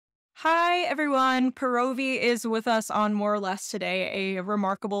Hi, everyone. Paravi is with us on More or Less today, a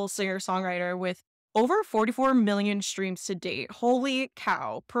remarkable singer-songwriter with over 44 million streams to date. Holy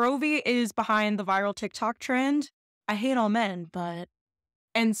cow. Paravi is behind the viral TikTok trend, I Hate All Men, but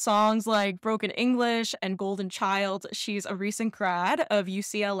and songs like Broken English and Golden Child. She's a recent grad of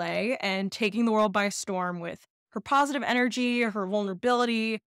UCLA and taking the world by storm with her positive energy, her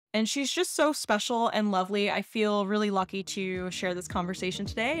vulnerability, and she's just so special and lovely. I feel really lucky to share this conversation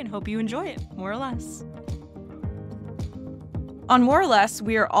today and hope you enjoy it, more or less. On More or Less,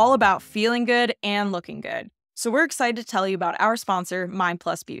 we are all about feeling good and looking good. So we're excited to tell you about our sponsor, Mind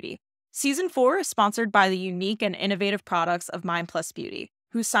Plus Beauty. Season 4 is sponsored by the unique and innovative products of Mind Plus Beauty,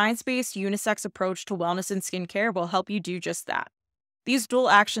 whose science-based unisex approach to wellness and skincare will help you do just that. These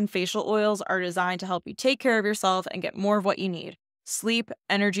dual-action facial oils are designed to help you take care of yourself and get more of what you need: sleep,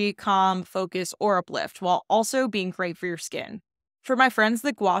 energy, calm, focus, or uplift, while also being great for your skin. For my friends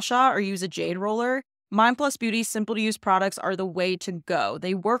that gua sha or use a jade roller, Mind Plus Beauty's simple-to-use products are the way to go.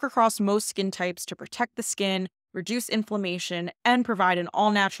 They work across most skin types to protect the skin, reduce inflammation, and provide an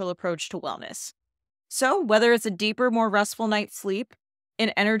all-natural approach to wellness. So, whether it's a deeper, more restful night's sleep, an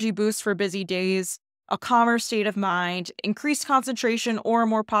energy boost for busy days, a calmer state of mind, increased concentration, or a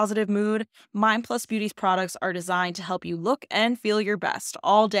more positive mood, Mind Plus Beauty's products are designed to help you look and feel your best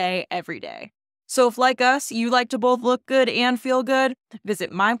all day, every day. So if, like us, you like to both look good and feel good,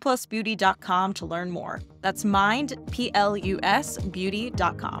 visit mindplusbeauty.com to learn more. That's mind, P-L-U-S,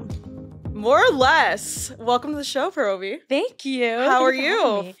 beauty.com. More or less. Welcome to the show, Paravi. Thank you. How are Thank you for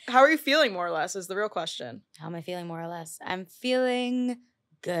having you? me. How are you feeling, more or less, is the real question. How am I feeling more or less? I'm feeling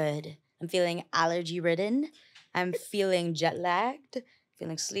good. I'm feeling allergy ridden. I'm feeling jet lagged,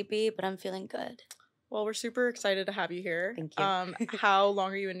 feeling sleepy, but I'm feeling good. Well, we're super excited to have you here. Thank you. How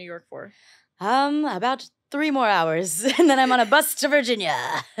long are you in New York for? About 3 more hours, and then I'm on a bus to Virginia.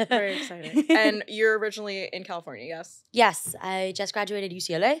 Very exciting. And you're originally in California, yes? Yes, I just graduated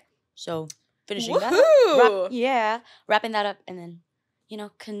UCLA, so finishing that Woohoo! up. Wrapping that up, and then,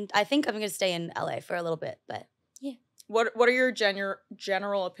 I think I'm going to stay in LA for a little bit, but yeah. What are your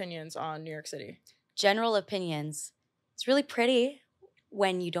general opinions on New York City? General opinions. It's really pretty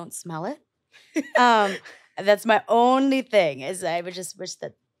when you don't smell it. That's my only thing, is I would just wish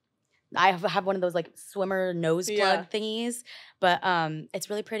that I have one of those like swimmer nose plug thingies, but it's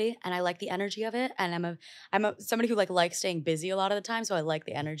really pretty and I like the energy of it. And I'm somebody who likes staying busy a lot of the time, so I like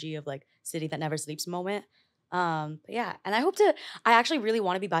the energy of like city that never sleeps moment. But yeah, and I actually really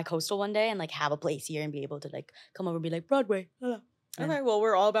want to be bi-coastal one day and like have a place here and be able to like come over and be like Broadway. Okay, well,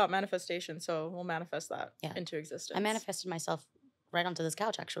 we're all about manifestation, so we'll manifest that into existence. I manifested myself right onto this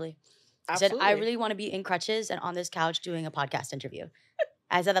couch, actually. Absolutely. I said, I really want to be in crutches and on this couch doing a podcast interview.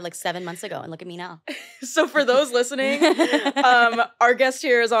 I said that like 7 months ago, and look at me now. So for those listening, our guest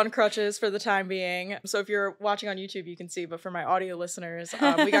here is on crutches for the time being. So if you're watching on YouTube, you can see, but for my audio listeners,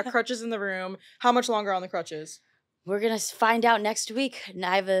 we got crutches in the room. How much longer on the crutches? We're going to find out next week. And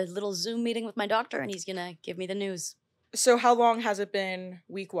I have a little Zoom meeting with my doctor, and he's going to give me the news. So how long has it been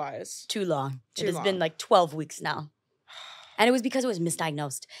week-wise? Too long. It has been like 12 weeks now. And it was because it was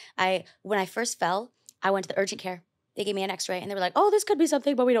misdiagnosed. When I first fell, I went to the urgent care. They gave me an x-ray, and they were like, oh, this could be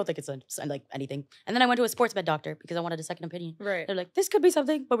something, but we don't think it's like anything. And then I went to a sports med doctor because I wanted a second opinion. Right. They're like, this could be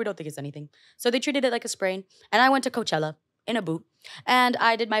something, but we don't think it's anything. So they treated it like a sprain. And I went to Coachella in a boot. And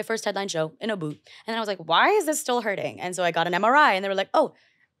I did my first headline show in a boot. And then I was like, why is this still hurting? And so I got an MRI, and they were like, oh,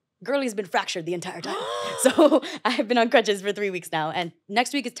 girlie's been fractured the entire time. So I've been on crutches for 3 weeks now. And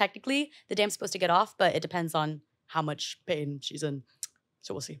next week is technically the day I'm supposed to get off, but it depends on how much pain she's in.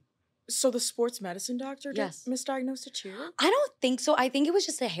 So we'll see. So the sports medicine doctor misdiagnosed it too? I don't think so. I think it was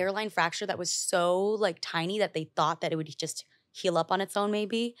just a hairline fracture that was so like tiny that they thought that it would just heal up on its own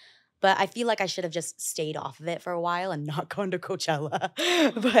maybe. But I feel like I should have just stayed off of it for a while and not gone to Coachella.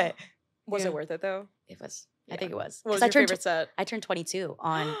 But was it worth it though? It was. I think it was. What was your favorite set? I turned 22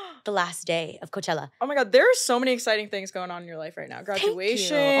 on the last day of Coachella. Oh my God, there are so many exciting things going on in your life right now.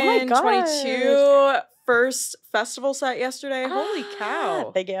 Graduation, oh my God. 22, first festival set yesterday. Holy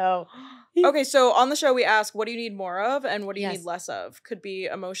cow. Thank you. Okay, so on the show we ask, what do you need more of and what do you need less of? Could be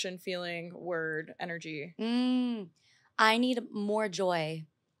emotion, feeling, word, energy. I need more joy.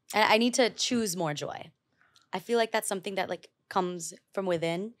 I need to choose more joy. I feel like that's something that like comes from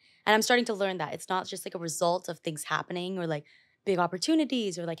within. And I'm starting to learn that it's not just like a result of things happening or like big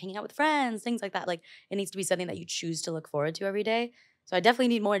opportunities or like hanging out with friends, things like that. Like it needs to be something that you choose to look forward to every day. So I definitely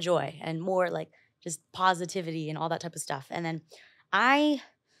need more joy and more like just positivity and all that type of stuff. And then what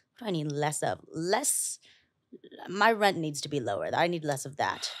do I need less of? My rent needs to be lower. I need less of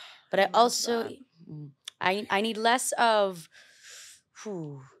that. But I also, I need less of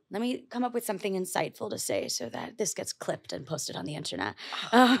let me come up with something insightful to say so that this gets clipped and posted on the internet.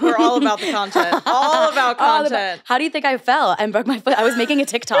 We're all about the content. All about content. How do you think I fell and broke my foot? I was making a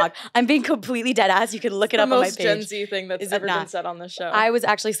TikTok. I'm being completely dead ass. You can look it up on my page. The most Gen Z thing that's ever been said on this show. I was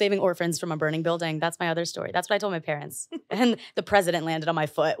actually saving orphans from a burning building. That's my other story. That's what I told my parents. And the president landed on my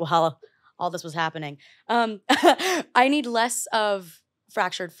foot while all this was happening. I need less of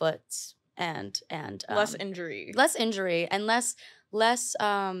fractured foot and less injury. Less injury and less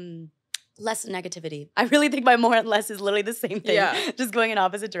negativity. I really think my more and less is literally the same thing. Yeah. Just going in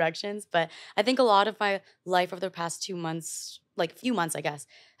opposite directions. But I think a lot of my life over the past 2 months, like few months, I guess,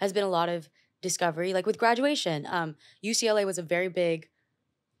 has been a lot of discovery. Like with graduation, UCLA was a very big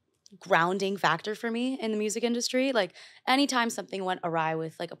grounding factor for me in the music industry. Like anytime something went awry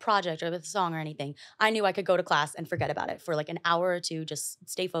with like a project or with a song or anything, I knew I could go to class and forget about it for like an hour or two, just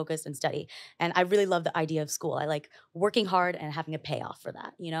stay focused and study. And I really love the idea of school. I like working hard and having a payoff for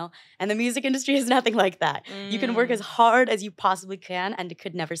that, you know? And the music industry is nothing like that. You can work as hard as you possibly can and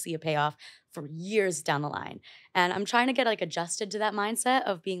could never see a payoff for years down the line. And I'm trying to get like adjusted to that mindset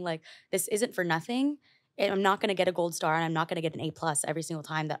of being like, this isn't for nothing. I'm not going to get a gold star and I'm not going to get an A+ every single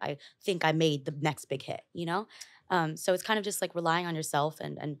time that I think I made the next big hit, you know? So it's kind of just like relying on yourself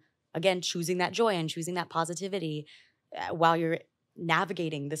and again, choosing that joy and choosing that positivity while you're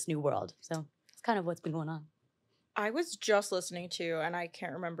navigating this new world. So it's kind of what's been going on. I was just listening to, and I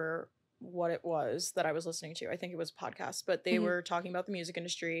can't remember what it was that I was listening to. I think it was a podcast, but they were talking about the music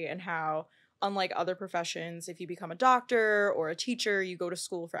industry and how unlike other professions, if you become a doctor or a teacher, you go to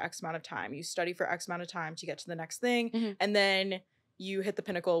school for X amount of time. You study for X amount of time to get to the next thing. And then you hit the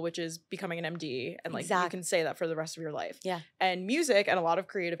pinnacle, which is becoming an MD. And like you can say that for the rest of your life. Yeah. And music and a lot of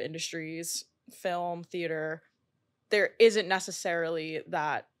creative industries, film, theater, there isn't necessarily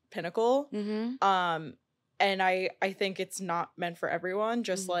that pinnacle. And I think it's not meant for everyone,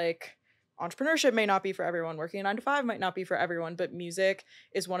 just like entrepreneurship may not be for everyone, working a 9-to-5 might not be for everyone, but music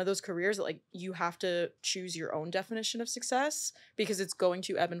is one of those careers that like you have to choose your own definition of success because it's going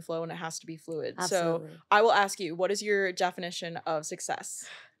to ebb and flow and it has to be fluid. Absolutely. So I will ask you, what is your definition of success?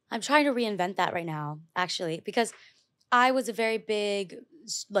 I'm trying to reinvent that right now, actually, because I was a very big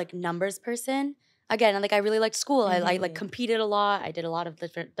like numbers person. Again, like I really liked school. I like competed a lot. I did a lot of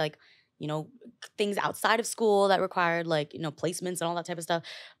different like, you know, things outside of school that required like, you know, placements and all that type of stuff.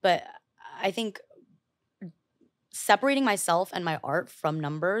 But I think separating myself and my art from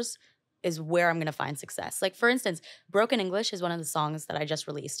numbers is where I'm going to find success. Like, for instance, Broken English is one of the songs that I just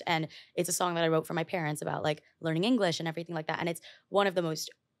released. And it's a song that I wrote for my parents about, like, learning English and everything like that. And it's one of the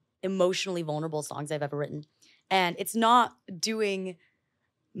most emotionally vulnerable songs I've ever written. And it's not doing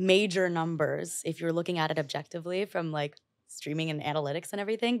major numbers if you're looking at it objectively from, like, streaming and analytics and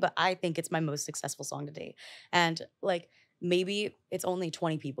everything. But I think it's my most successful song to date. And, like, maybe it's only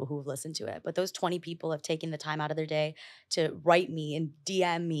 20 people who have listened to it, but those 20 people have taken the time out of their day to write me and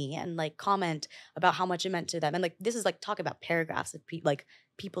DM me and like comment about how much it meant to them. And like, this is like talk about paragraphs of like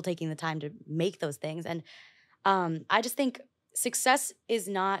people taking the time to make those things. And I just think success is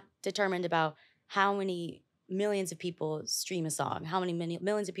not determined about how many millions of people stream a song, how many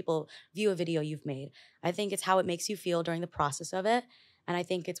millions of people view a video you've made. I think it's how it makes you feel during the process of it. And I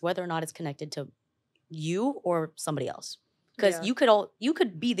think it's whether or not it's connected to you or somebody else. Because you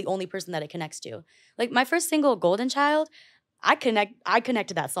could be the only person that it connects to. Like my first single, Golden Child, I connect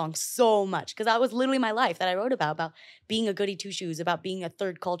to that song so much because that was literally my life that I wrote about being a goody two shoes, about being a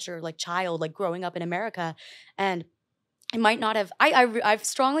third culture like child, like growing up in America. And it might not have. I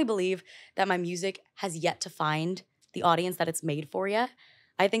strongly believe that my music has yet to find the audience that it's made for yet.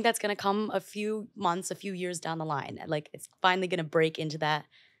 I think that's gonna come a few months, a few years down the line. Like it's finally gonna break into that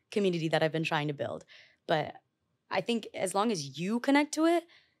community that I've been trying to build. But I think as long as you connect to it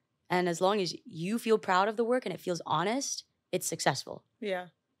and as long as you feel proud of the work and it feels honest, it's successful. Yeah.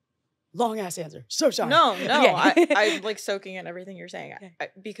 Long ass answer. So sorry. No. Okay. I'm like soaking in everything you're saying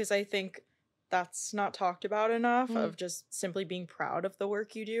because I think that's not talked about enough of just simply being proud of the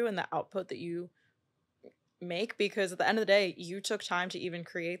work you do and the output that you make, because at the end of the day, you took time to even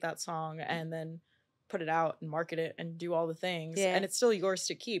create that song and then put it out and market it and do all the things. Yeah. And it's still yours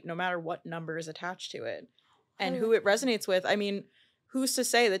to keep no matter what number is attached to it and who it resonates with. I mean, who's to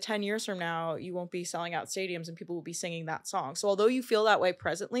say that 10 years from now you won't be selling out stadiums and people will be singing that song? So although you feel that way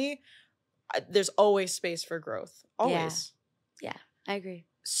presently, there's always space for growth. Always. Yeah, I agree.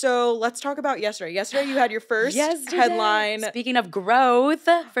 So let's talk about yesterday. Yesterday you had your first headline. Speaking of growth,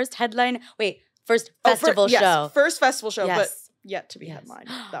 first festival show. First festival show. Yes. yet to be headlined.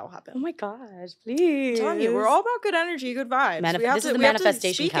 That will happen. Oh my gosh, please. I'm telling you, we're all about good energy, good vibes. This is the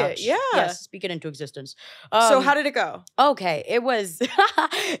manifestation couch. Yeah. Yes, speak it into existence. So how did it go? Okay, it was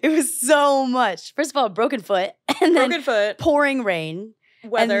it was so much. First of all, broken foot, and then pouring rain.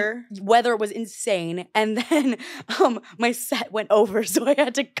 Weather was insane, and then my set went over, so I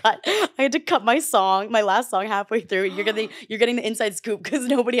had to cut my last song halfway through. You're getting the inside scoop because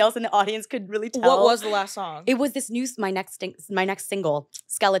nobody else in the audience could really tell. What was the last song? It was this my next single,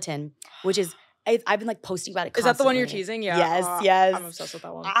 Skeleton, which is I've been like posting about it constantly. Is that the one you're teasing? Yeah. Yes. I'm obsessed with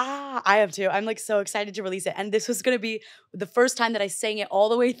that one. I am too. I'm like so excited to release it. And this was going to be the first time that I sang it all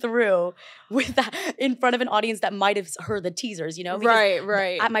the way through with that in front of an audience that might have heard the teasers, you know? Because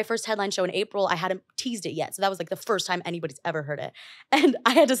right. At my first headline show in April, I hadn't teased it yet. So that was like the first time anybody's ever heard it. And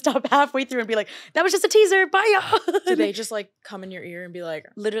I had to stop halfway through and be like, that was just a teaser. Bye, y'all. Did they just like come in your ear and be like...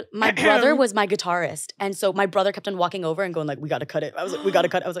 Literally, my brother was my guitarist. And so my brother kept on walking over and going like, we got to cut it. I was like, we got to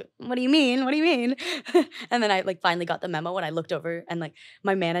cut it. I was like, what do you mean? What do you mean? And then I like finally got the memo and I looked over and like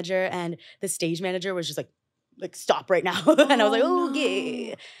my manager and the stage manager was just like stop right now. And I was like,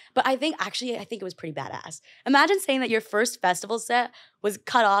 okay. But I think it was pretty badass. Imagine saying that your first festival set was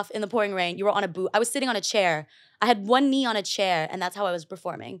cut off in the pouring rain. You were on a boot. I was sitting on a chair. I had one knee on a chair and that's how I was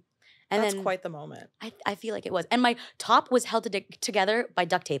performing. And that's quite the moment. I feel like it was. And my top was held together by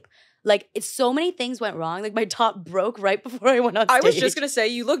duct tape. Like, so many things went wrong. Like, my top broke right before I went on stage. I was just going to say,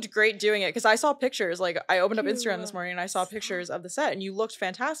 you looked great doing it because I saw pictures. Like, I opened up Instagram this morning and I saw pictures of the set and you looked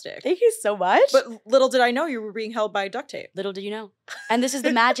fantastic. Thank you so much. But little did I know you were being held by duct tape. Little did you know. And this is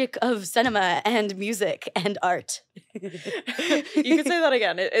the magic of cinema and music and art. You could say that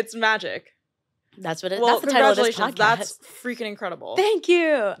again. It's magic. That's what it is. Well, that's the title of this podcast. That's freaking incredible. Thank you.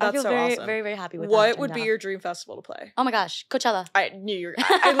 That's I feel so very, awesome. very, very happy with that. What would be your dream festival to play? Oh my gosh, Coachella. I knew you were.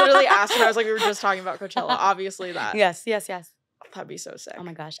 I literally asked and I was like, we were just talking about Coachella. Obviously that. Yes. That'd be so sick. Oh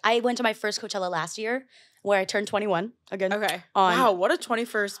my gosh. I went to my first Coachella last year where I turned 21 again. Okay. Wow, what a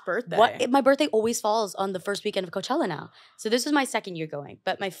 21st birthday. My birthday always falls on the first weekend of Coachella now. So this was my second year going.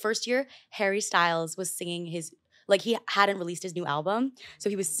 But my first year, Harry Styles was singing he hadn't released his new album. So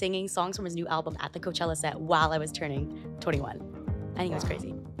he was singing songs from his new album at the Coachella set while I was turning 21. And he was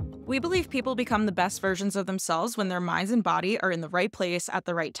crazy. We believe people become the best versions of themselves when their minds and body are in the right place at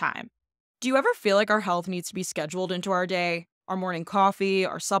the right time. Do you ever feel like our health needs to be scheduled into our day? Our morning coffee,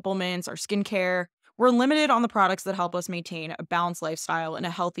 our supplements, our skincare? We're limited on the products that help us maintain a balanced lifestyle in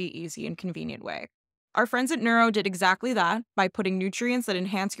a healthy, easy, and convenient way. Our friends at Neuro did exactly that by putting nutrients that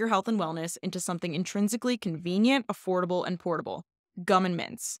enhance your health and wellness into something intrinsically convenient, affordable, and portable: Gum and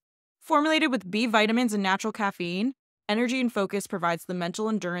Mints. Formulated with B vitamins and natural caffeine, Energy and Focus provides the mental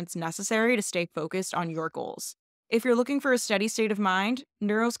endurance necessary to stay focused on your goals. If you're looking for a steady state of mind,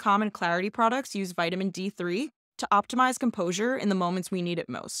 Neuro's Calm and Clarity products use vitamin D3 to optimize composure in the moments we need it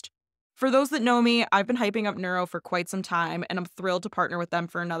most. For those that know me, I've been hyping up Neuro for quite some time, and I'm thrilled to partner with them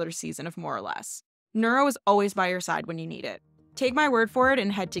for another season of More or Less. Neuro is always by your side when you need it. Take my word for it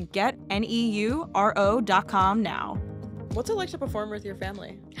and head to getneuro.com now. What's it like to perform with your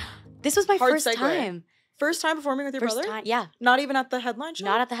family? This was my first time. First time performing with your brother? Time, yeah. Not even at the headline show?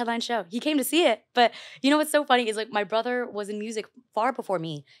 Not at the headline show. He came to see it. But you know what's so funny is like my brother was in music far before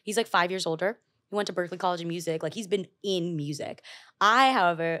me. He's like 5 years older. He went to Berklee College of Music. Like, he's been in music. I,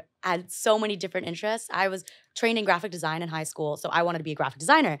 however, had so many different interests. I was trained in graphic design in high school, so I wanted to be a graphic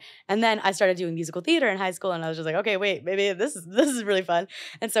designer. And then I started doing musical theater in high school, and I was just like, okay, wait, maybe this is really fun.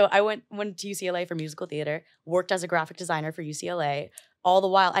 And so I went to UCLA for musical theater, worked as a graphic designer for UCLA. All the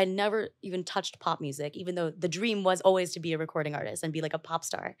while, I never even touched pop music, even though the dream was always to be a recording artist and be like a pop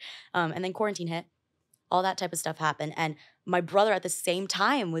star. And then quarantine hit. All that type of stuff happened. And my brother at the same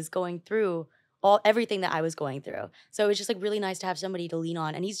time was going through everything that I was going through. So it was just like really nice to have somebody to lean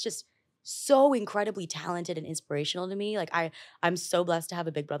on. And he's just so incredibly talented and inspirational to me. Like I'm so blessed to have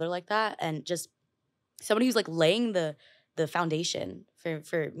a big brother like that, and just somebody who's like laying the foundation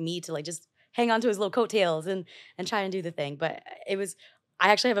for me to like just hang on to his little coattails and try and do the thing. But I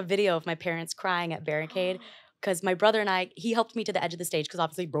actually have a video of my parents crying at Barricade. Because my brother and he helped me to the edge of the stage because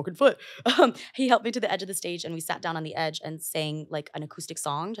obviously broken foot. He helped me to the edge of the stage and we sat down on the edge and sang like an acoustic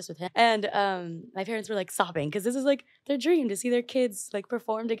song just with him. And my parents were like sobbing because this is like their dream to see their kids like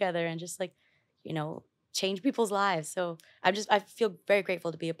perform together and just like, you know, change people's lives. So I feel very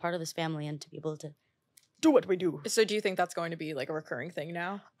grateful to be a part of this family and to be able to do what we do. So do you think that's going to be like a recurring thing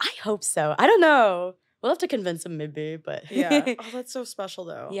now? I hope so. I don't know. We'll have to convince him maybe, but yeah. Oh, that's so special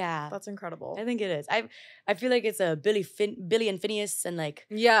though. Yeah, that's incredible. I think it is. I feel like it's a Billy and Phineas and like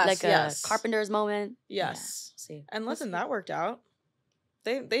a Carpenter's moment. Yes. Yeah, see. And listen, that worked out.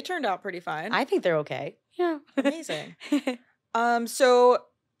 They turned out pretty fine. I think they're okay. Yeah. Amazing. So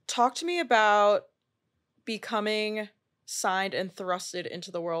talk to me about becoming signed and thrusted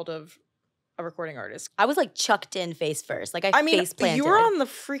into the world of a recording artist. I was like chucked in face first. Like I mean, face planted. you were on the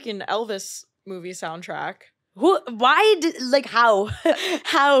freaking Elvis movie soundtrack. Why did, like, how?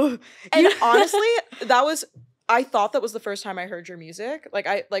 How? And honestly, I thought that was the first time I heard your music. Like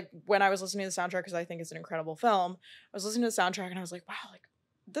when I was listening to the soundtrack, because I think it's an incredible film, I was listening to the soundtrack and I was like, wow, like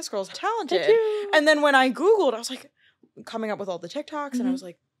this girl's talented. Thank you. And then when I Googled, I was like coming up with all the TikToks and I was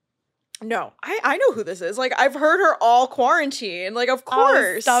like, no, I know who this is. Like I've heard her all quarantine. Like, of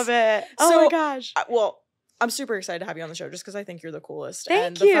course. Oh, stop it. Oh my gosh. Well, I'm super excited to have you on the show just because I think you're the coolest.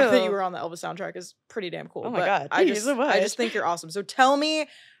 Thank you. you. The fact that you were on the Elvis soundtrack is pretty damn cool. Oh my God. Thank you so much. I just think you're awesome. So tell me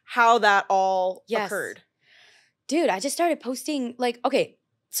how that all occurred. Dude, I just started posting, like, okay,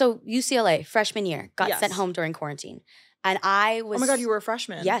 so UCLA, freshman year, got sent home during quarantine. And I was— Oh my God, you were a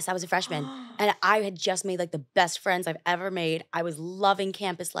freshman. Yes, I was a freshman. And I had just made like the best friends I've ever made. I was loving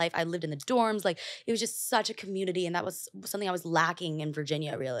campus life. I lived in the dorms. Like it was just such a community. And that was something I was lacking in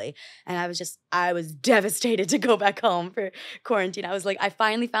Virginia, really. And I was devastated to go back home for quarantine. I was like, I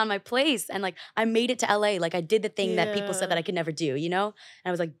finally found my place. And like, I made it to LA. Like I did the thing that people said that I could never do, you know? And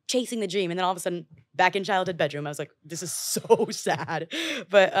I was like chasing the dream. And then all of a sudden, back in childhood bedroom, I was like, this is so sad.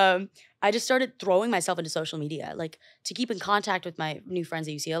 But I just started throwing myself into social media, like to keep in contact with my new friends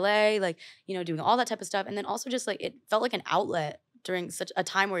at UCLA, like, you know, doing all that type of stuff. And then also just like, it felt like an outlet during such a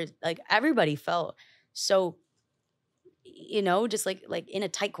time where like everybody felt so, you know, just like in a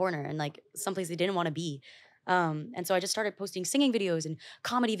tight corner and like someplace they didn't want to be. And so I just started posting singing videos and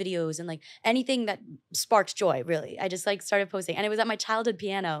comedy videos and like anything that sparked joy, really. I just like started posting. And it was at my childhood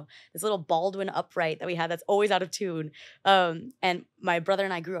piano, this little Baldwin upright that we had that's always out of tune. And my brother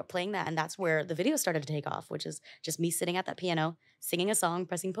and I grew up playing that. And that's where the video started to take off, which is just me sitting at that piano, singing a song,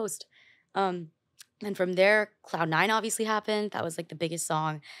 pressing post. And from there, Cloud 9 obviously happened. That was like the biggest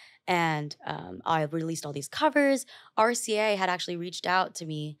song. And I released all these covers. RCA had actually reached out to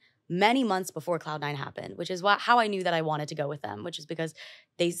me many months before Cloud 9 happened, which is how I knew that I wanted to go with them, which is because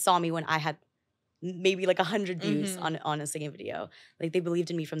they saw me when I had maybe like 100 views on a singing video. Like they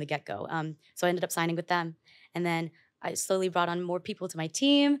believed in me from the get-go. So I ended up signing with them. And then I slowly brought on more people to my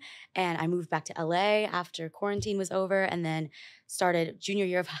team and I moved back to LA after quarantine was over and then started junior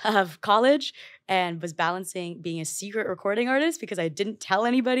year of college and was balancing being a secret recording artist because I didn't tell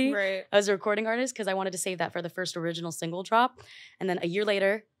anybody I was a recording artist because I wanted to save that for the first original single drop. And then a year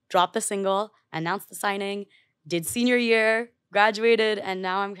later, dropped the single, announced the signing, did senior year, graduated, and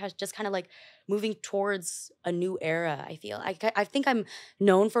now I'm just kind of like moving towards a new era, I feel. I think I'm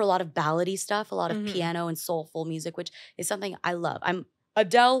known for a lot of ballady stuff, a lot of piano and soulful music, which is something I love. I'm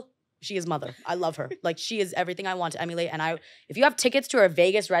Adele, she is mother. I love her. Like, she is everything I want to emulate. And if you have tickets to her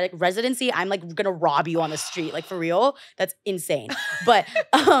Vegas residency, I'm like gonna rob you on the street. Like, for real, that's insane. But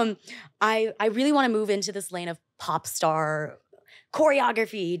I really want to move into this lane of pop star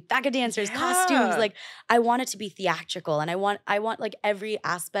choreography, backup dancers, costumes. Like, I want it to be theatrical, and I want like every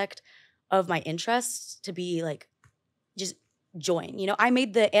aspect of my interests to be like just join. You know, I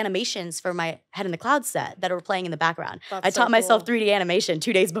made the animations for my Head in the Clouds set that were playing in the background. I taught myself 3D animation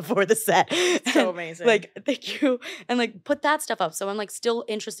 2 days before the set. So amazing. Like, thank you. And like put that stuff up. So I'm like still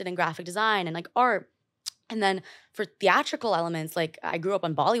interested in graphic design and like art. And then for theatrical elements, like I grew up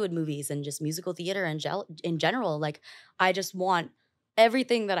on Bollywood movies and just musical theater in general. Like, I just want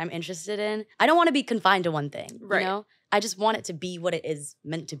everything that I'm interested in. I don't want to be confined to one thing, you know? I just want it to be what it is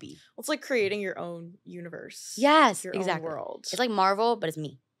meant to be. Well, it's like creating your own universe. Yes, your exactly. own world. It's like Marvel, but it's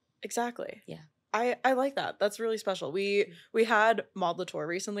me. Exactly. Yeah. I like that. That's really special. We had Maud Latour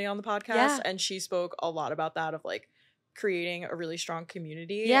recently on the podcast, and she spoke a lot about that, of like creating a really strong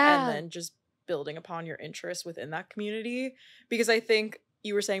community and then just building upon your interests within that community. Because I think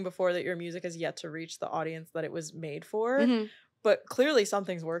you were saying before that your music has yet to reach the audience that it was made for, but clearly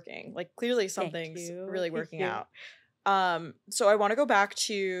something's working. Like, clearly something's really working out. So I want to go back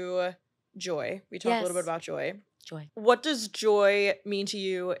to joy. We talked a little bit about joy. Joy. What does joy mean to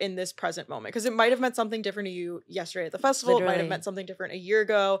you in this present moment? Because it might have meant something different to you yesterday at the festival. Literally. It might have meant something different a year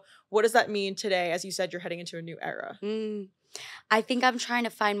ago. What does that mean today? As you said, you're heading into a new era. I think I'm trying to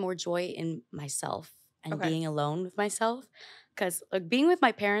find more joy in myself and being alone with myself. Because like being with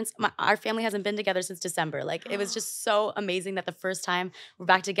my parents, our family hasn't been together since December. Like, it was just so amazing that the first time we're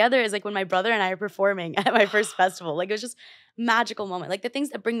back together is like when my brother and I are performing at my first festival. Like, it was just a magical moment. Like, the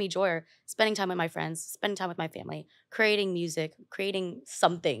things that bring me joy are spending time with my friends, spending time with my family, creating music, creating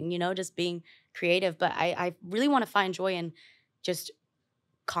something, you know, just being creative. But I really want to find joy in just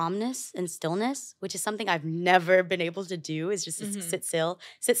calmness and stillness, which is something I've never been able to do, is just sit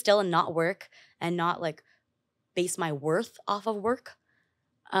still and not work and not like base my worth off of work,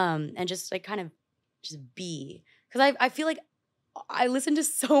 and just like kind of just be. Because I feel like I listen to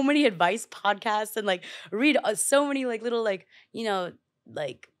so many advice podcasts and like read so many like little like, you know,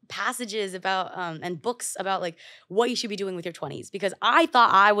 like passages about and books about like what you should be doing with your 20s, because I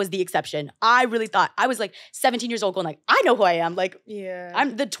thought I was the exception. I really thought I was like 17 years old going like, I know who I am. Like, Yeah.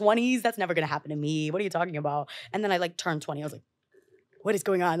 I'm the 20s. That's never going to happen to me. What are you talking about? And then I like turned 20. I was like, what is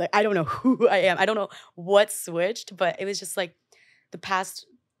going on? Like, I don't know who I am. I don't know what switched, but it was just like the past,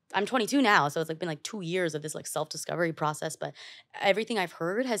 I'm 22 now. So it's like been like 2 years of this like self-discovery process. But everything I've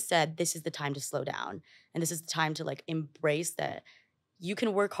heard has said, this is the time to slow down. And this is the time to like embrace that you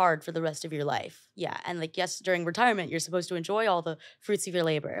can work hard for the rest of your life. Yeah. And like, yes, during retirement, you're supposed to enjoy all the fruits of your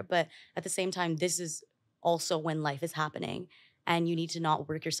labor. But at the same time, this is also when life is happening. And you need to not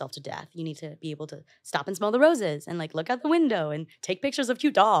work yourself to death. You need to be able to stop and smell the roses and like look out the window and take pictures of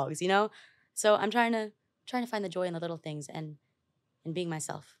cute dogs, you know? So I'm trying to find the joy in the little things and being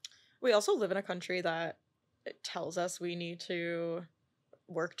myself. We also live in a country that it tells us we need to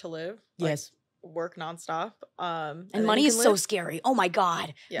work to live. Yes. Like, work nonstop. And money is so scary. Oh my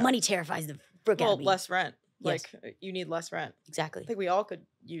God. Yeah. Money terrifies the frick out of me. Less rent. Yes. Like, you need less rent. Exactly. I think we all could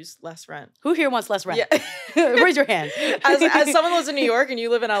use less rent. Who here wants less rent? Yeah. Raise your hand. As someone who lives in New York and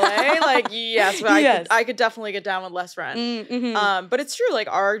you live in LA, like, yes, but yes. I could definitely get down with less rent. Mm-hmm. But it's true. Like,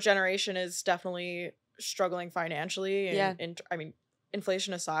 our generation is definitely struggling financially. And, yeah. and I mean,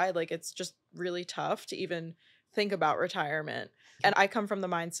 inflation aside, like, it's just really tough to even think about retirement. And I come from the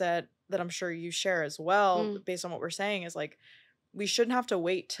mindset that I'm sure you share as well, based on what we're saying, is like, we shouldn't have to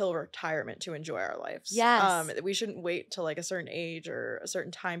wait till retirement to enjoy our lives. Yes. We shouldn't wait till like a certain age or a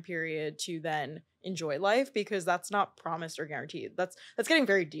certain time period to then enjoy life, because that's not promised or guaranteed. That's getting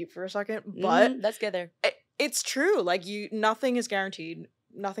very deep for a second, but let's get there. It's true. Like, nothing is guaranteed.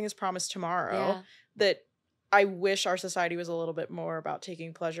 Nothing is promised tomorrow. Yeah. That I wish our society was a little bit more about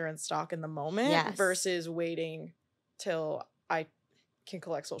taking pleasure and stock in the moment versus waiting till I can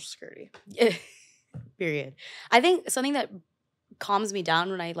collect Social Security. Period. I think something that calms me down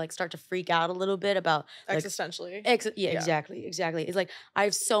when I like start to freak out a little bit about like, existentially. Exactly. It's like I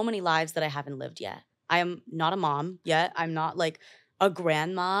have so many lives that I haven't lived yet. I am not a mom yet. I'm not like a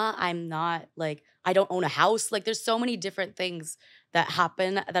grandma. I'm not like, I don't own a house. Like, there's so many different things that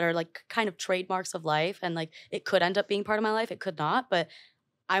happen that are like kind of trademarks of life, and like it could end up being part of my life, it could not, but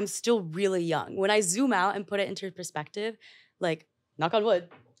I'm still really young. When I zoom out and put it into perspective, like, knock on wood,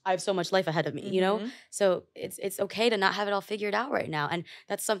 I have so much life ahead of me, you know? So it's okay to not have it all figured out right now. And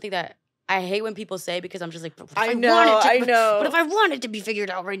that's something that I hate when people say, because I'm just like, I know. But if I want it to be figured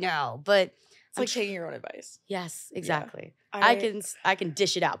out right now, but it's like taking your own advice. Yes, exactly. Yeah. I can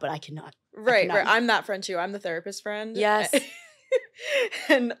dish it out, but I cannot. Right. I'm that friend too. I'm the therapist friend. Yes.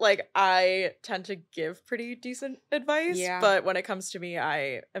 And like, I tend to give pretty decent advice, but when it comes to me,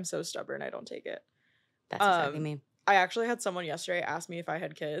 I am so stubborn. I don't take it. That's exactly me. I actually had someone yesterday ask me if I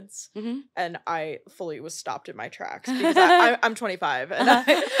had kids, and I fully was stopped in my tracks, because I'm 25, and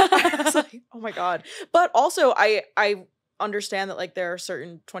I was like, oh my God. But also, I understand that like there are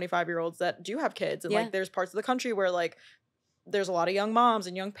certain 25-year-olds that do have kids, and like there's parts of the country where like there's a lot of young moms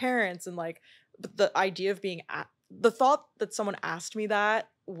and young parents, and like the idea of being the thought that someone asked me that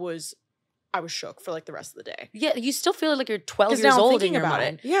was, I was shook for like the rest of the day. Yeah, you still feel like you're 12 years old in your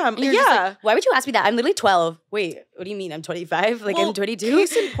mind. Yeah, like, why would you ask me that? I'm literally 12. Wait, what do you mean? I'm 25? Like, I'm 22?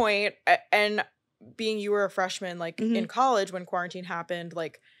 Case in point, and being you were a freshman like in college when quarantine happened,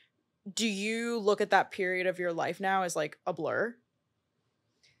 like, do you look at that period of your life now as like a blur?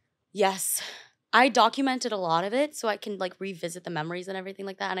 Yes. I documented a lot of it so I can like revisit the memories and everything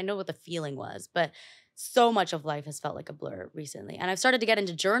like that. And I know what the feeling was, but so much of life has felt like a blur recently. And I've started to get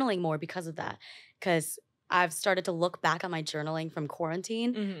into journaling more because of that. Because I've started to look back on my journaling from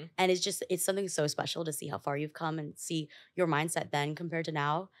quarantine. And it's something so special to see how far you've come and see your mindset then compared to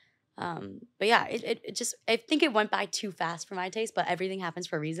now. But yeah, it just, I think it went by too fast for my taste, but everything happens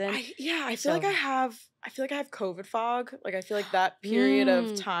for a reason. I feel like I have COVID fog. Like, I feel like that period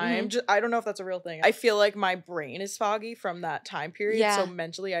of time, I don't know if that's a real thing. I feel like my brain is foggy from that time period. Yeah. So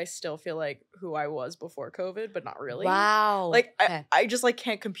mentally, I still feel like who I was before COVID, but not really. Wow. Like, okay. I just like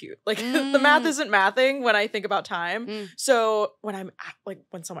can't compute. Like, the math isn't mathing when I think about time. So when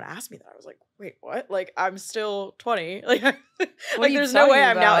when someone asked me that, I was like, wait, what? Like, I'm still 20. Like, like there's no way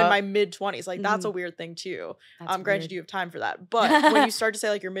I'm now in my mid-20s. Like, that's a weird thing too. Granted, weird. you have time for that. But when you start to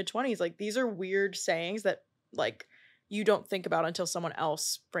say like your mid-20s, like, these are weird sayings that like you don't think about until someone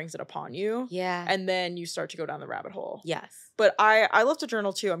else brings it upon you. Yeah. And then you start to go down the rabbit hole. Yes. But I love to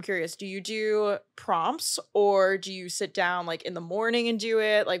journal too. I'm curious, do you do prompts or do you sit down like in the morning and do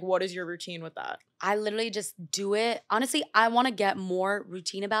it? Like, what is your routine with that? I literally just do it. Honestly, I want to get more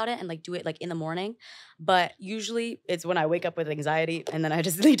routine about it and like do it like in the morning. But usually it's when I wake up with anxiety and then I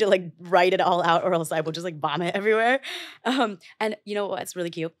just need to like write it all out or else I will just like vomit everywhere. And you know what's really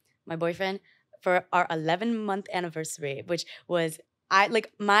cute? My boyfriend, for our 11-month anniversary, which was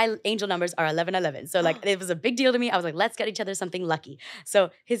my angel numbers are 1111. So like it was a big deal to me. I was like, let's get each other something lucky. So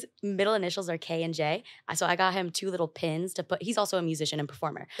his middle initials are K and J. So I got him 2 little pins to put. He's also a musician and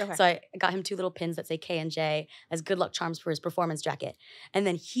performer. Okay. So I got him 2 little pins that say K and J as good luck charms for his performance jacket. And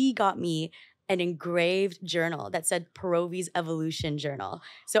then he got me an engraved journal that said Paravi's Evolution Journal.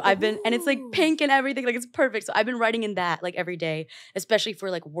 So I've been, and it's like pink and everything, like it's perfect. So I've been writing in that like every day, especially for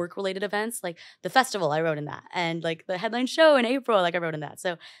like work-related events, like the festival I wrote in that, and like the headline show in April, like I wrote in that.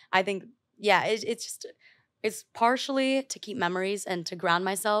 So I think, yeah, it's partially to keep memories and to ground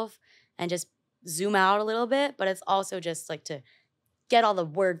myself and just zoom out a little bit, but it's also just like to get all the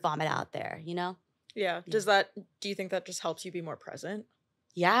word vomit out there, you know? Yeah. Do you think that just helps you be more present?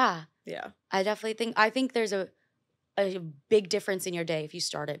 Yeah. Yeah. I think there's a big difference in your day if you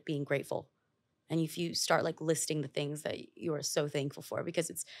start it being grateful. And if you start like listing the things that you are so thankful for, because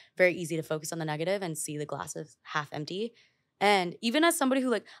it's very easy to focus on the negative and see the glass as half empty. And even as somebody who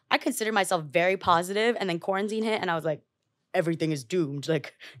like, I consider myself very positive, and then quarantine hit and I was like, everything is doomed.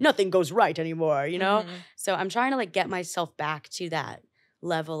 Like nothing goes right anymore, you know? Mm-hmm. So I'm trying to like get myself back to that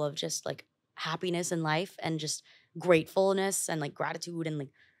level of just like happiness in life and just gratefulness and like gratitude and like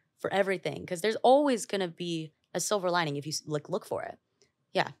for everything, because there's always gonna be a silver lining if you like look for it.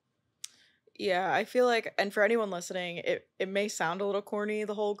 Yeah, I feel like, and for anyone listening, it may sound a little corny,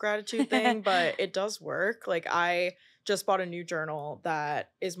 the whole gratitude thing, but it does work. Like I just bought a new journal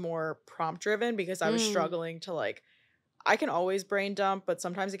that is more prompt driven because I was struggling to like, I can always brain dump, but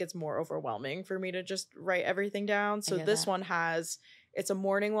sometimes it gets more overwhelming for me to just write everything down. So this one it's a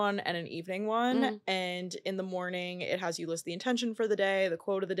morning one and an evening one. And in the morning, it has you list the intention for the day, the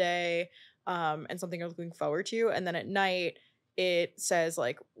quote of the day, and something you're looking forward to. And then at night, it says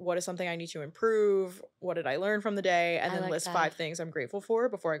like, what is something I need to improve? What did I learn from the day? And then list 5 things I'm grateful for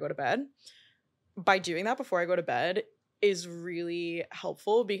before I go to bed. By doing that before I go to bed is really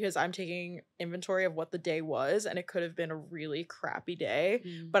helpful because I'm taking inventory of what the day was, and it could have been a really crappy day,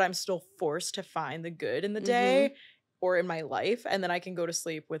 but I'm still forced to find the good in the day or in my life, and then I can go to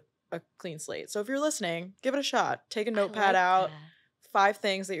sleep with a clean slate. So if you're listening, give it a shot. Take a notepad out, 5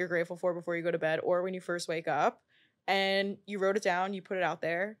 things that you're grateful for before you go to bed or when you first wake up, and you wrote it down, you put it out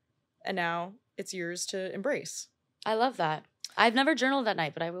there, and now it's yours to embrace. I love that. I've never journaled at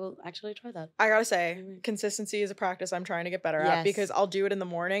night, but I will actually try that. I gotta say, consistency is a practice I'm trying to get better at, because I'll do it in the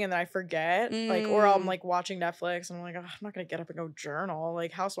morning and then I forget, like, or I'm like watching Netflix and I'm like, oh, I'm not gonna get up and go journal.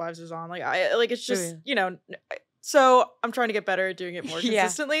 Like Housewives is on, like it's just you know. So I'm trying to get better at doing it more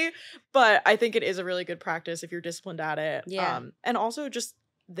consistently, but I think it is a really good practice if you're disciplined at it. And also just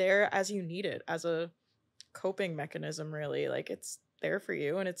there as you need it, as a coping mechanism, really. Like it's there for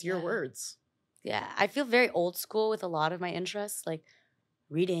you and it's your words. Yeah, I feel very old school with a lot of my interests, like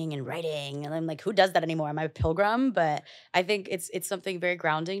reading and writing. And I'm like, who does that anymore? Am I a pilgrim? But I think it's something very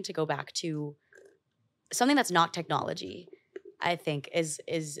grounding to go back to something that's not technology. I think is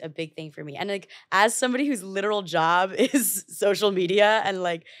a big thing for me. And like as somebody whose literal job is social media and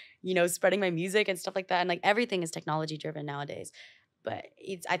like, you know, spreading my music and stuff like that, and like everything is technology driven nowadays. But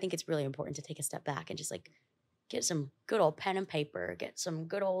I think it's really important to take a step back and just like get some good old pen and paper, get some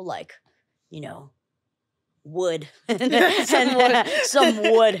good old like, you know, wood some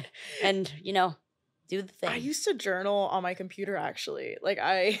wood and, you know, do the thing. I used to journal on my computer, actually. Like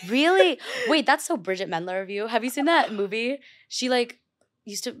I really? Wait, that's so Bridget Mendler of you. Have you seen that movie? She like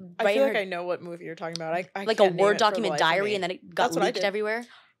used to write I feel like I know what movie you're talking about. I like a Word document diary, and then it got leaked everywhere.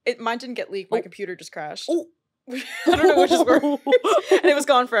 Mine didn't get leaked. My computer just crashed. I don't know which is worse. And it was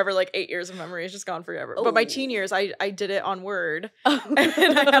gone forever. Like 8 years of memory is just gone forever. But my teen years, I did it on Word. And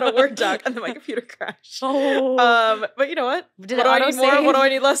I had a Word doc and then my computer crashed. But you know what? What do I need more? What do I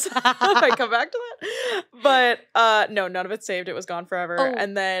need less? I come back to that. But no, none of it saved. It was gone forever.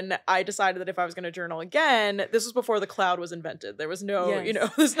 And then I decided that if I was going to journal again, this was before the cloud was invented. There was no, you know,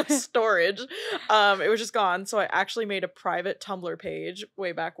 there's no storage. It was just gone. So I actually made a private Tumblr page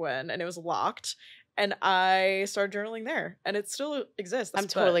way back when, and it was locked. And I started journaling there, and it still exists. I'm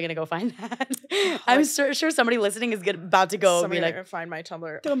totally gonna go find that. I'm sure somebody listening is about to go and be like, find my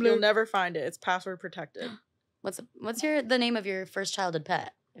Tumblr. You'll never find it. It's password protected. What's the name of your first childhood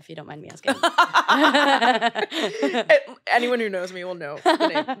pet? if you don't mind me asking. Anyone who knows me will know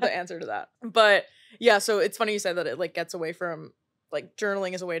the answer to that. But yeah, so it's funny you said that it like gets away from like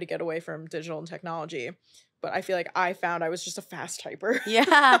journaling is a way to get away from digital and technology. But I feel like I found I was just a fast typer.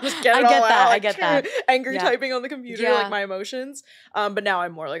 Yeah, Just get it all out, like, I get that. Angry typing on the computer, Yeah. like my emotions. But now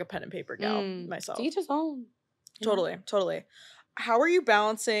I'm more like a pen and paper gal myself. To each his own. Totally. How are you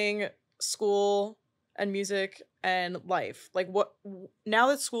balancing school and music and life? Like what now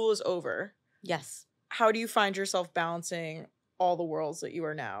that school is over? Yes. How do you find yourself balancing all the worlds that you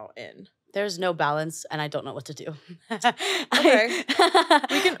are now in? There's no balance, and I don't know what to do. Okay,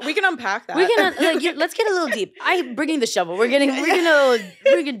 we can unpack that. Let's get a little deep. I'm bringing the shovel. We're gonna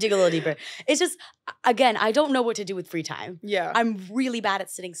dig a little deeper. It's just, again, I don't know what to do with free time. Yeah, I'm really bad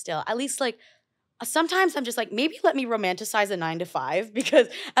at sitting still. At least like sometimes I'm just like, maybe let me romanticize a 9-to-5, because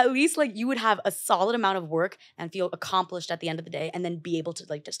at least like you would have a solid amount of work and feel accomplished at the end of the day, and then be able to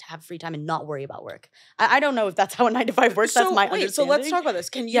like just have free time and not worry about work. I don't know if that's how a 9-to-5 works. That's my understanding. So let's talk about this.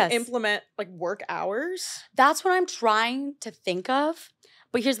 Can you implement like work hours? That's what I'm trying to think of.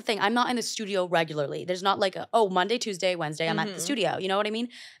 But here's the thing. I'm not in the studio regularly. There's not like Monday, Tuesday, Wednesday, I'm at the studio. You know what I mean?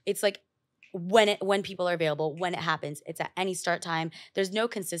 It's like when people are available, when it happens. It's at any start time. There's no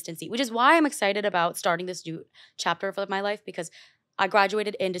consistency, which is why I'm excited about starting this new chapter of my life, because I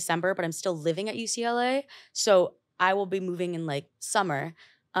graduated in December, but I'm still living at UCLA. So I will be moving in like summer.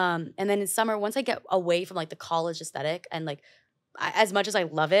 And then in summer, once I get away from like the college aesthetic and like as much as I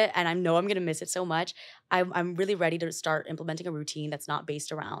love it and I know I'm going to miss it so much, I'm really ready to start implementing a routine that's not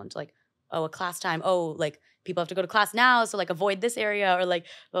based around like, a class time. Like people have to go to class now, so like avoid this area, or like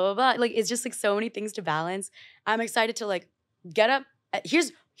blah, blah, blah. Like it's just like so many things to balance. I'm excited to like get up.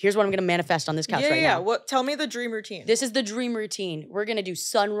 Here's what I'm going to manifest on this couch right now. What? Tell me the dream routine. This is the dream routine. We're going to do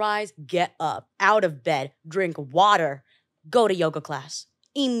sunrise, get up, out of bed, drink water, go to yoga class.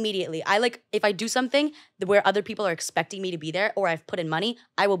 Immediately. If I do something where other people are expecting me to be there, or I've put in money,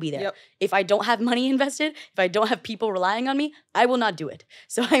 I will be there. Yep. If I don't have money invested, if I don't have people relying on me, I will not do it.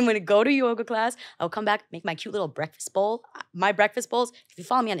 So I'm going to go to yoga class. I'll come back, make my cute little breakfast bowl. My breakfast bowls, if you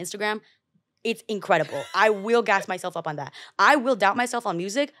follow me on Instagram, it's incredible. I will gas myself up on that. I will doubt myself on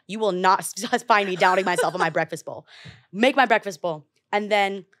music. You will not find me doubting myself on my breakfast bowl. Make my breakfast bowl. And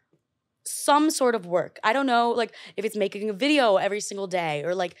then some sort of work. I don't know, like if it's making a video every single day,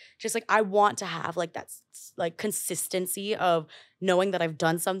 or like just like I want to have like that like consistency of knowing that I've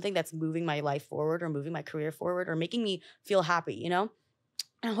done something that's moving my life forward, or moving my career forward, or making me feel happy, you know?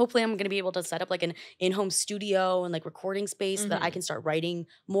 And hopefully I'm going to be able to set up like an in-home studio and like recording space that I can start writing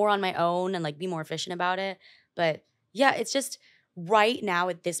more on my own and like be more efficient about it. But yeah, it's just right now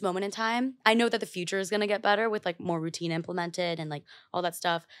at this moment in time, I know that the future is going to get better with like more routine implemented and like all that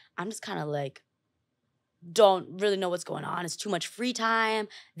stuff. I'm just kind of like, don't really know what's going on. It's too much free time.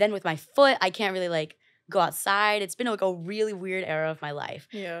 Then with my foot, I can't really like go outside. It's been like a really weird era of my life.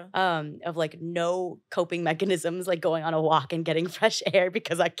 Yeah. Of like no coping mechanisms, like going on a walk and getting fresh air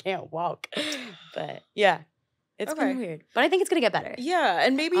because I can't walk. But yeah. It's been weird, but I think it's gonna get better. Yeah,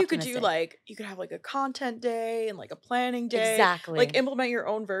 and maybe you could do like, you could have like a content day and like a planning day. Exactly. Like implement your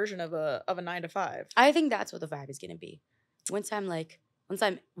own version of a 9-to-5. I think that's what the vibe is gonna be. Once I'm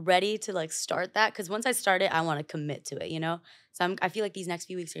ready to like start that, because once I start it, I want to commit to it, you know? So I feel like these next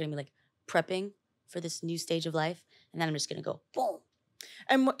few weeks are gonna be like prepping for this new stage of life, and then I'm just gonna go boom.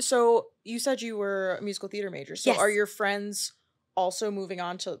 And so you said you were a musical theater major. So are your friends also moving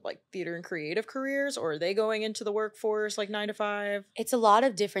on to like theater and creative careers, or are they going into the workforce like 9-to-5? It's a lot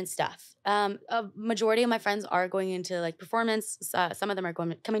of different stuff. A majority of my friends are going into like performance. Some of them are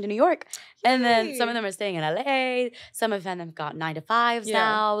coming to New York. Yay. And then some of them are staying in LA. Some of them have got 9-to-5s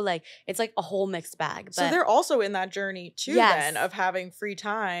now. Like it's like a whole mixed bag. But so they're also in that journey too, then, of having free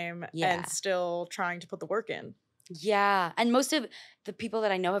time and still trying to put the work in. Yeah. And most of the people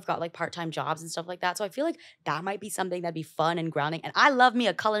that I know have got like part-time jobs and stuff like that. So I feel like that might be something that'd be fun and grounding. And I love me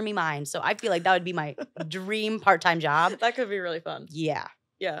a Color Me Mind. So I feel like that would be my dream part-time job. That could be really fun. Yeah.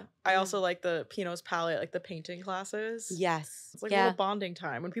 Yeah. I also like the Pinot's palette, like the painting classes. Yes. It's like a little bonding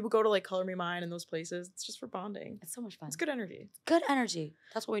time. When people go to like Color Me Mind and those places, it's just for bonding. It's so much fun. It's good energy. Good energy.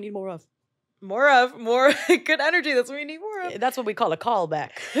 That's what we need more of. More good energy. That's what we need more of. That's what we call a callback.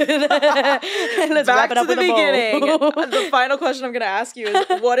 Let's wrap it up to the with beginning. A The final question I'm going to ask you is,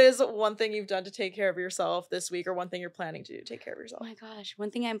 what is one thing you've done to take care of yourself this week, or one thing you're planning to do to take care of yourself? Oh my gosh. One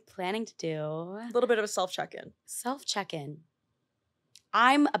thing I'm planning to do. A little bit of a self-check-in. Self-check-in.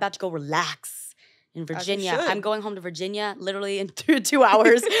 I'm about to go relax in Virginia. I'm going home to Virginia literally in 2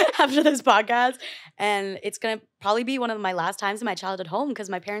 hours after this podcast. And it's going to probably be one of my last times in my childhood home because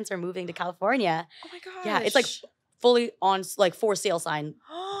my parents are moving to California. Oh my gosh. Yeah, it's like fully on like for sale sign.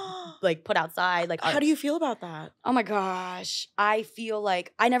 like put outside. Like, how do you feel about that? Oh my gosh. I feel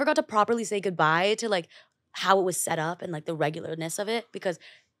like I never got to properly say goodbye to like how it was set up and like the regularness of it, because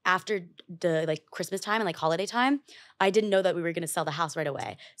after the like Christmas time and like holiday time, I didn't know that we were going to sell the house right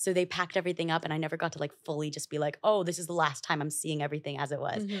away. So they packed everything up and I never got to like fully just be like, oh, this is the last time I'm seeing everything as it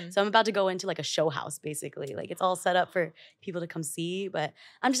was. So I'm about to go into like a show house basically. Like it's all set up for people to come see, but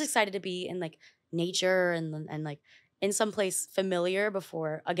I'm just excited to be in like nature and like in some place familiar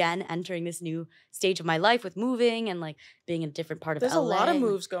before again entering this new stage of my life with moving and like being in a different part of There's LA. a lot of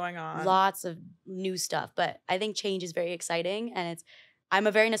moves going on. Lots of new stuff, but I think change is very exciting, and I'm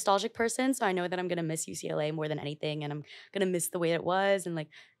a very nostalgic person, so I know that I'm gonna miss UCLA more than anything, and I'm gonna miss the way it was, and like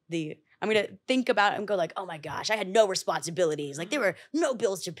I'm gonna think about it and go like, oh my gosh, I had no responsibilities. Like there were no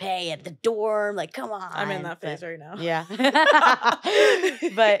bills to pay at the dorm. Like, come on. I'm in that phase right now. Yeah.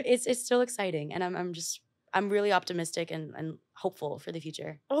 But it's still exciting, and I'm really optimistic and hopeful for the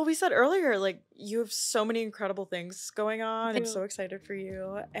future. Well, we said earlier, like, you have so many incredible things going on. I'm so excited for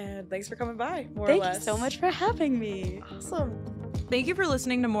you. And thanks for coming by, Thank you so much for having me. Awesome. Thank you for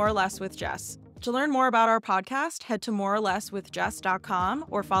listening to More or Less with Jess. To learn more about our podcast, head to moreorlesswithjess.com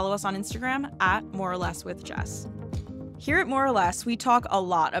or follow us on Instagram at moreorlesswithjess. Here at More or Less, we talk a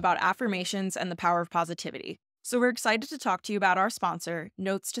lot about affirmations and the power of positivity. So we're excited to talk to you about our sponsor,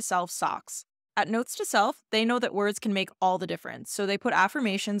 Notes to Self Socks. At Notes to Self, they know that words can make all the difference, so they put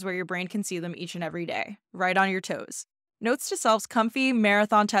affirmations where your brain can see them each and every day, right on your toes. Notes to Self's comfy,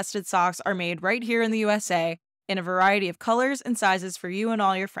 marathon-tested socks are made right here in the USA in a variety of colors and sizes for you and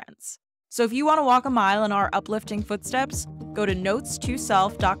all your friends. So if you want to walk a mile in our uplifting footsteps, go to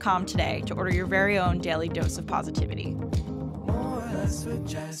notes2self.com today to order your very own daily dose of positivity. More or less with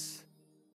Jess.